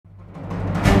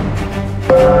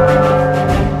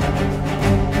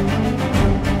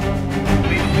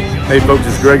Hey folks,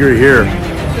 it's Gregory here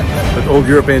with Old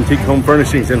Europe Antique Home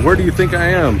Furnishings. And where do you think I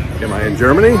am? Am I in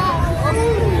Germany?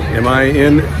 Am I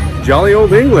in jolly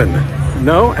old England?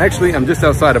 No, actually I'm just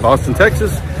outside of Austin,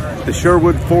 Texas, the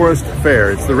Sherwood Forest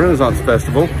Fair. It's the Renaissance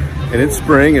Festival and it's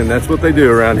spring and that's what they do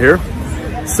around here.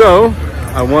 So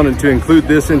I wanted to include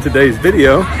this in today's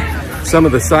video. Some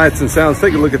of the sights and sounds.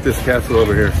 Take a look at this castle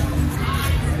over here.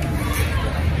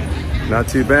 Not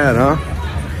too bad, huh?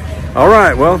 All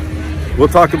right, well, we'll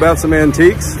talk about some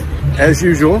antiques as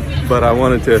usual, but I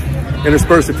wanted to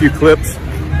intersperse a few clips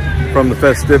from the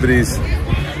festivities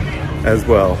as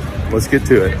well. Let's get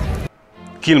to it.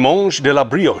 Qu'il mange de la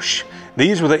brioche.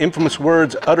 These were the infamous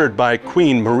words uttered by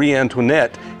Queen Marie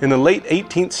Antoinette in the late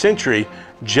 18th century,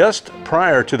 just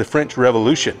prior to the French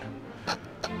Revolution.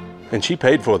 And she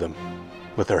paid for them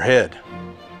with her head.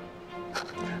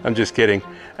 I'm just kidding.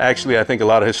 Actually, I think a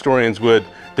lot of historians would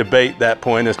debate that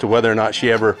point as to whether or not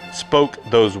she ever spoke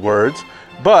those words.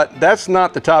 But that's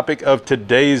not the topic of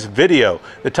today's video.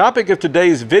 The topic of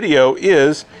today's video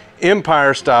is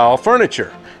Empire-style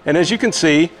furniture. And as you can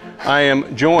see, I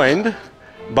am joined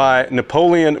by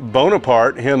Napoleon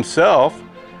Bonaparte himself.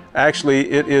 Actually,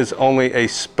 it is only a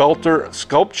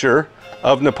sculpture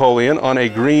of Napoleon on a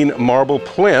green marble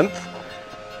plinth.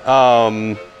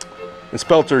 And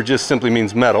spelter just simply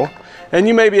means metal. And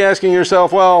you may be asking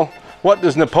yourself, well, what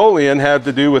does Napoleon have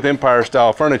to do with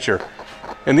Empire-style furniture?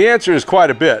 And the answer is quite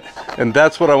a bit, and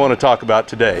that's what I want to talk about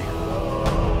today.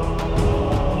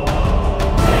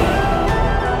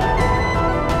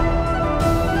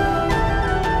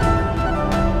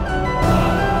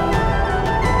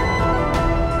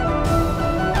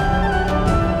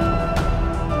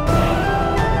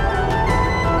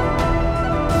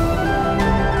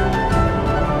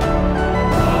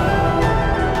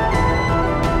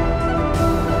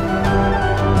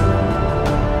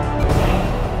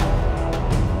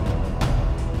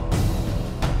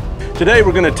 Today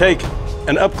we're going to take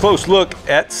an up-close look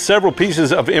at several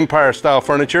pieces of Empire-style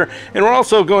furniture, and we're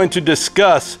also going to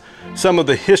discuss some of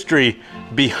the history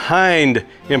behind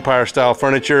Empire-style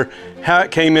furniture, how it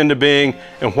came into being,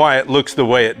 and why it looks the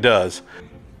way it does.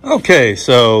 Okay,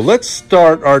 so let's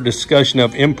start our discussion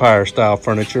of Empire-style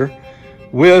furniture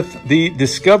with the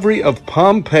discovery of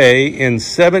Pompeii in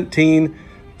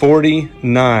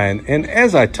 1749. And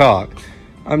as I talk,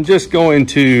 I'm just going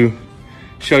to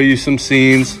show you some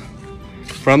scenes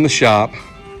from the shop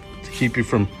to keep you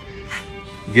from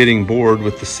getting bored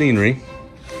with the scenery.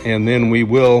 And then we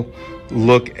will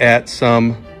look at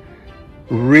some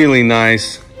really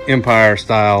nice Empire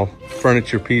style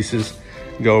furniture pieces,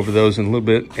 go over those in a little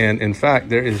bit. And in fact,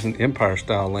 there is an Empire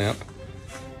style lamp,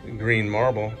 green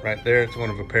marble right there. It's one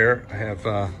of a pair. I have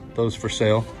those for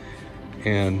sale.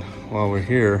 And while we're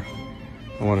here,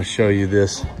 I want to show you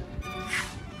this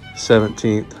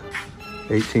 17th,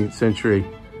 18th century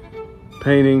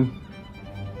painting.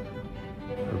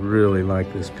 I really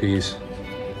like this piece.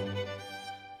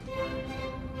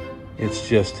 It's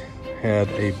just had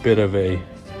a bit of a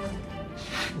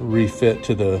refit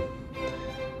to the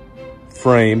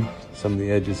frame. Some of the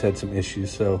edges had some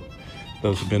issues, so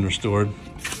those have been restored.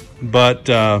 But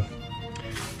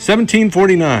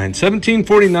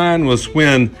 1749 was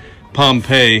when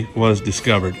Pompeii was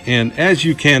discovered. And as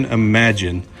you can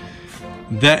imagine,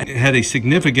 that had a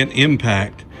significant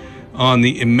impact on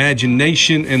the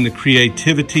imagination and the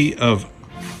creativity of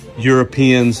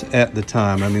Europeans at the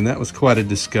time. I mean, that was quite a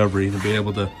discovery to be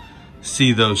able to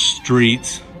see those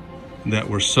streets that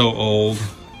were so old,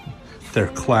 their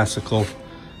classical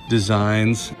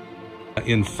designs.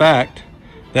 In fact,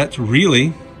 that's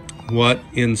really what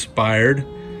inspired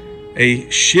a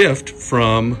shift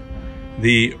from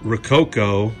the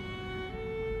Rococo,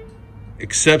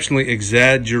 exceptionally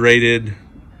exaggerated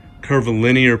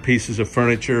curvilinear pieces of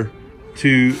furniture,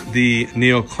 to the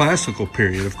Neoclassical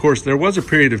period. Of course, there was a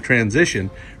period of transition,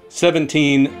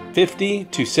 1750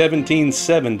 to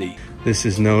 1770. This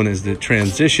is known as the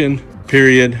transition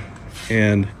period,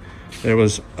 and there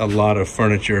was a lot of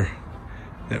furniture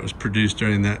that was produced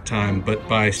during that time. But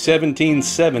by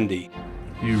 1770,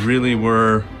 you really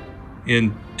were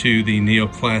into the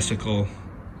Neoclassical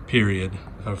period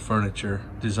of furniture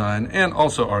design and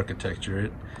also architecture.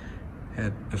 It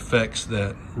had effects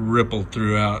that rippled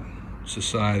throughout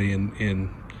society in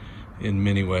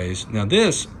many ways. Now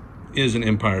this is an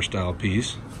Empire style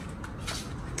piece,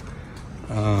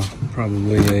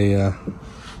 probably a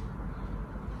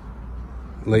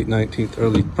late 19th,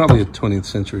 probably a 20th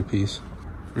century piece.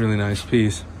 Really nice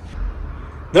piece.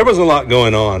 There was a lot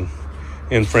going on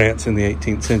in France in the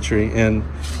 18th century, and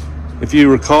if you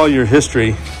recall your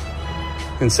history,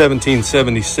 In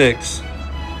 1776,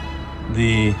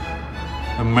 the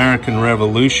American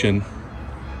Revolution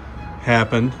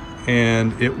happened,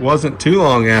 and it wasn't too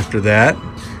long after that,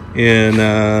 in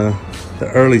the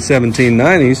early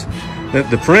 1790s,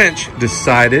 that the French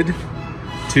decided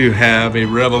to have a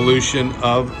revolution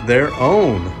of their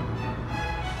own.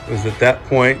 It was at that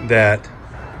point that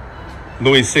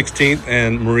Louis XVI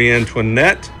and Marie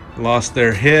Antoinette lost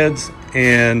their heads,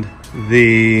 and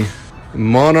the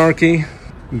monarchy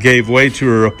gave way to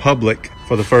a republic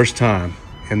for the first time.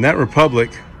 And that republic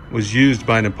was used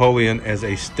by Napoleon as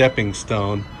a stepping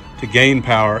stone to gain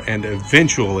power and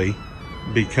eventually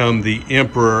become the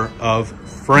Emperor of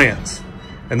France.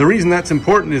 And the reason that's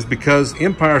important is because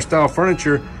Empire-style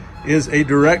furniture is a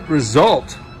direct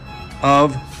result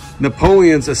of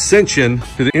Napoleon's ascension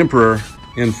to the Emperor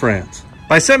in France.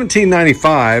 By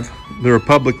 1795, the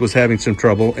Republic was having some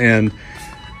trouble, and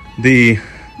the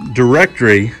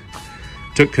Directory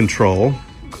took control.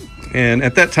 And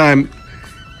at that time,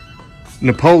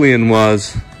 Napoleon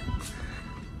was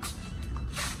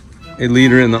a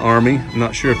leader in the army. I'm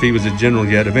not sure if he was a general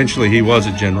yet. Eventually, he was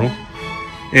a general.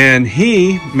 And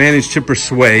he managed to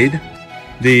persuade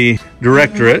the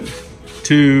Directorate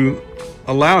to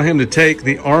allow him to take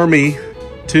the army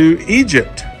to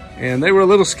Egypt. And they were a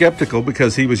little skeptical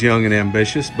because he was young and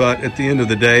ambitious, but at the end of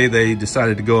the day, they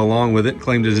decided to go along with it,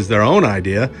 claimed it as their own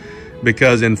idea,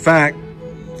 because in fact,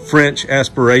 French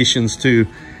aspirations to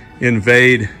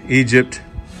invade Egypt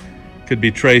could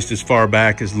be traced as far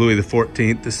back as Louis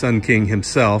XIV, the Sun King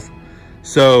himself.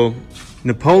 So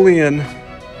Napoleon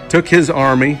took his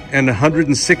army and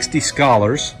 160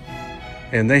 scholars,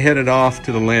 and they headed off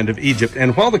to the land of Egypt.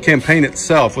 And while the campaign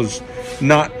itself was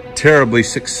not terribly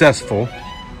successful,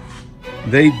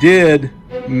 they did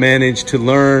manage to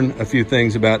learn a few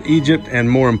things about Egypt, and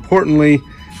more importantly,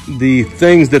 the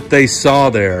things that they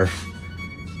saw there,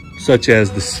 such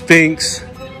as the Sphinx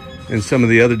and some of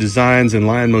the other designs and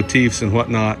lion motifs and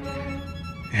whatnot,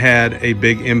 had a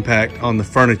big impact on the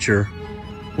furniture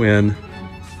when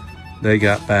they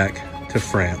got back to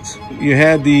France. You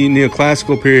had the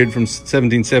Neoclassical period from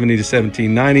 1770 to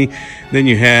 1790. Then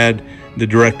you had the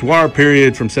Directoire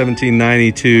period from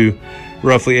 1790 to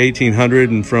roughly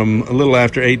 1800, and from a little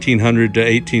after 1800 to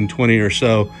 1820 or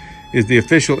so is the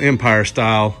official Empire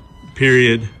style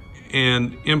period.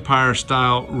 And Empire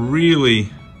style really,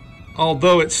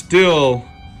 although it still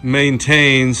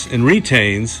maintains and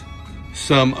retains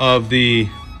some of the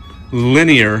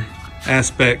linear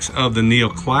aspects of the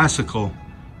Neoclassical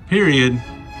period,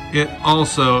 it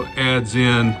also adds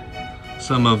in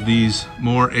some of these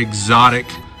more exotic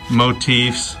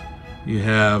motifs. You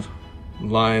have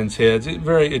lion's heads,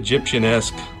 very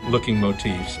Egyptian-esque looking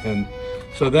motifs. And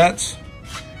so that's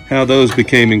how those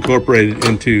became incorporated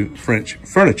into French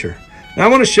furniture. Now I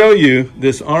want to show you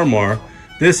this armoire.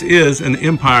 This is an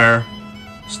Empire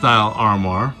style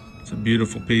armoire. It's a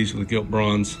beautiful piece with gilt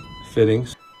bronze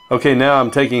fittings. Okay, now I'm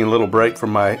taking a little break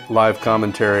from my live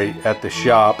commentary at the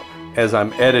shop as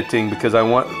I'm editing, because I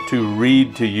want to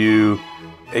read to you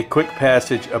a quick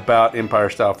passage about Empire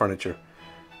style furniture.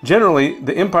 Generally,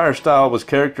 the Empire style was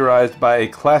characterized by a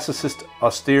classicist,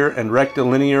 austere, and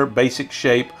rectilinear basic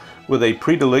shape with a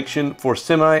predilection for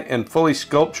semi and fully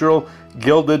sculptural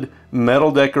gilded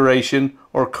metal decoration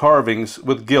or carvings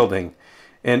with gilding,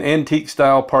 and antique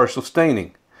style partial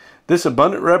staining. This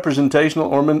abundant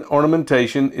representational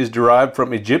ornamentation is derived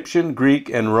from Egyptian, Greek,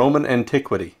 and Roman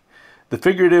antiquity. The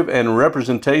figurative and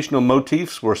representational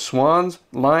motifs were swans,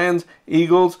 lions,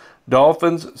 eagles,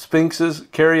 dolphins, sphinxes,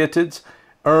 caryatids,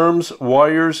 urns,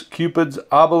 warriors, cupids,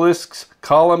 obelisks,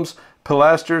 columns,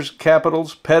 pilasters,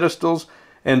 capitals, pedestals,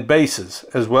 and bases,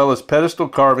 as well as pedestal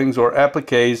carvings or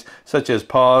appliques such as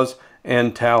paws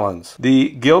and talons. The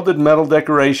gilded metal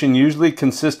decoration usually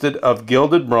consisted of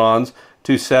gilded bronze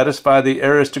to satisfy the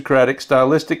aristocratic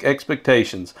stylistic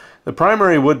expectations. The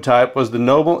primary wood type was the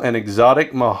noble and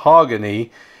exotic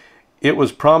mahogany. It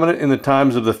was prominent in the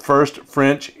times of the First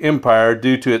French Empire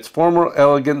due to its formal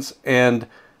elegance and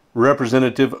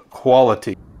representative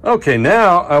quality. Okay,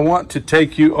 now I want to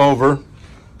take you over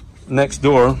next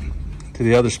door to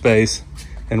the other space,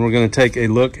 and we're going to take a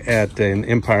look at an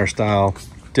Empire style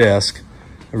desk.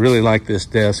 I really like this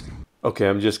desk. Okay,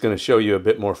 I'm just going to show you a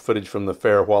bit more footage from the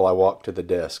fair while I walk to the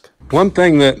desk. One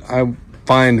thing that I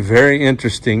find very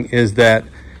interesting is that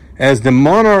as the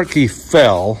monarchy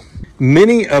fell,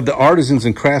 many of the artisans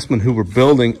and craftsmen who were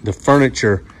building the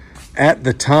furniture at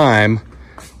the time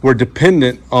were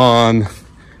dependent on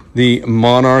the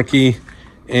monarchy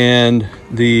and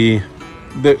the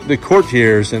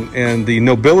courtiers and the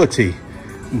nobility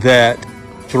that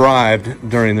thrived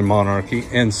during the monarchy.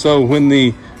 And so when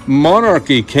the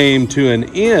monarchy came to an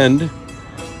end,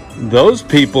 those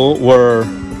people were,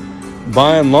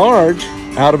 by and large,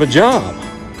 out of a job.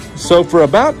 So for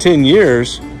about 10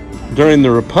 years during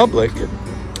the Republic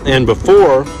and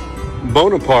before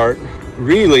Bonaparte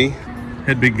really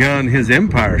had begun his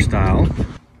empire style,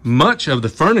 much of the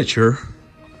furniture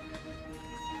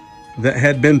that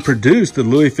had been produced, the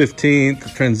Louis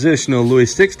XV, transitional Louis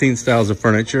XVI styles of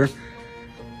furniture,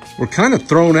 were kind of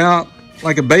thrown out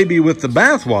like a baby with the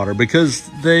bathwater, because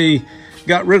they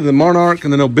got rid of the monarch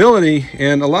and the nobility,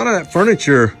 and a lot of that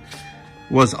furniture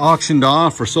was auctioned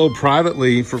off or sold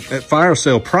privately at fire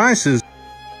sale prices.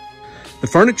 The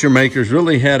furniture makers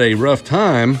really had a rough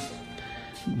time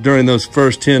during those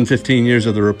first 10, 15 years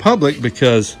of the Republic,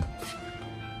 because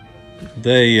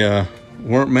they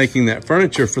weren't making that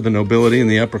furniture for the nobility and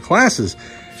the upper classes.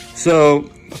 So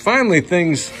finally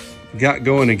things got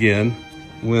going again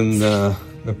when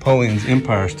Napoleon's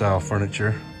empire style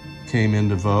furniture came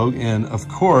into vogue. And of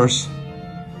course,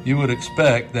 you would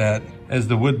expect that as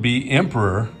the would-be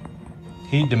emperor,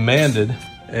 he demanded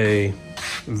a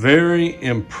very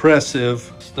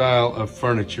impressive style of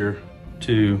furniture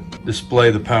to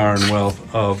display the power and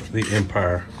wealth of the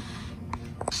empire.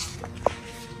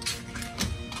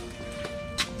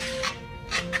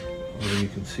 You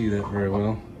can see that very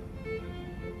well.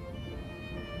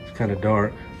 It's kind of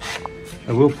dark.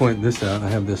 I will point this out. I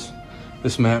have this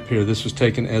map here. This was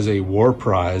taken as a war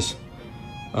prize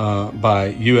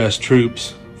by U.S.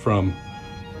 troops from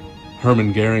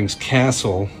Hermann Goering's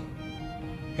castle,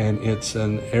 and it's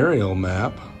an aerial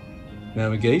map,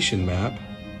 navigation map.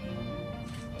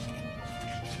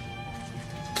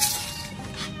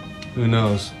 Who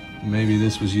knows? Maybe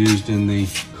this was used in the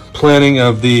planning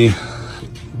of the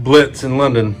Blitz in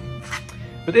London.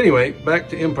 But anyway, back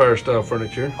to empire style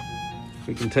furniture.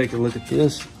 We can take a look at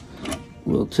this.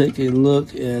 We'll take a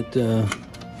look at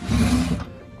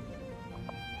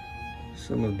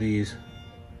some of these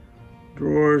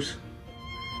drawers.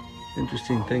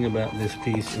 Interesting thing about this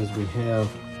piece is we have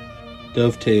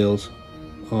dovetails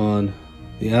on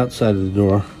the outside of the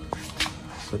door,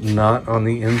 but not on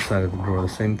the inside of the drawer. The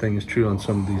same thing is true on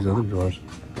some of these other drawers.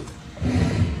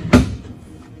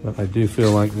 But I do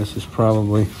feel like this is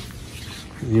probably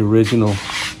the original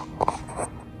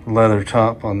leather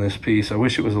top on this piece. I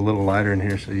wish it was a little lighter in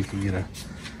here so you can get a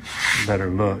better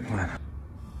look.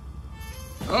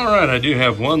 All right, I do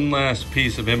have one last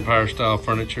piece of empire style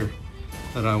furniture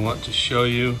that I want to show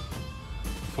you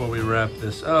before we wrap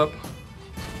this up.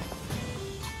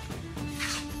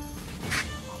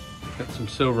 Got some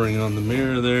silvering on the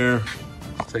mirror there.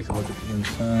 Let's take a look at the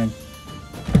inside.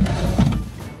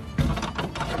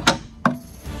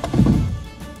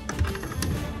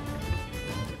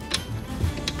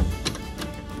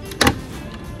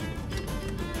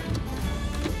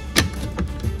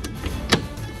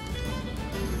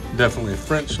 Definitely a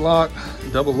French lock,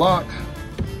 double lock.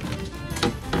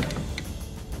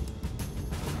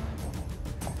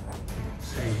 Let's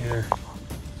see here,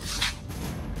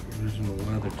 original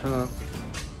leather top.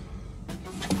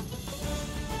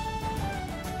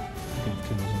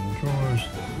 Dovetails on the drawers.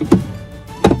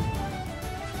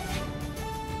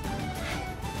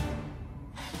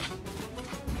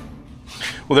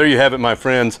 Well, there you have it, my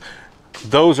friends.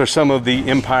 Those are some of the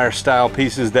empire style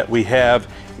pieces that we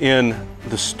have in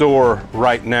the store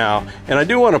right now. And I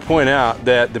do want to point out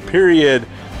that the period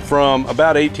from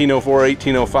about 1804,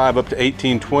 1805 up to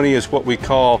 1820 is what we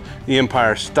call the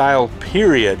empire style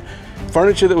period.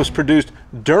 Furniture that was produced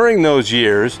during those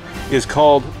years is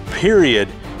called period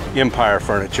empire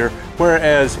furniture,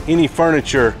 whereas any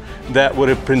furniture that would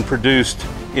have been produced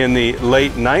in the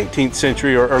late 19th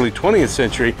century or early 20th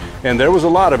century, and there was a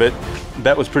lot of it,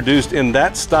 that was produced in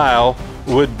that style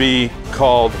would be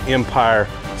called empire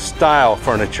style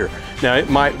furniture. Now, it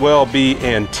might well be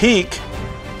antique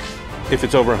if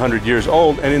it's over 100 years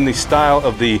old and in the style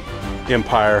of the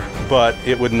empire, but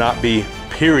it would not be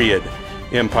period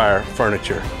empire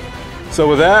furniture. So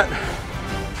with that,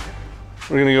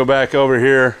 we're going to go back over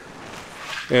here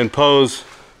and pose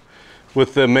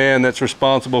with the man that's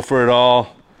responsible for it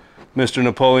all, Mr.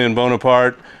 Napoleon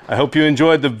Bonaparte. I hope you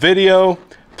enjoyed the video.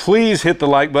 Please hit the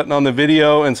like button on the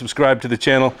video and subscribe to the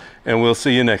channel, and we'll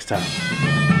see you next time.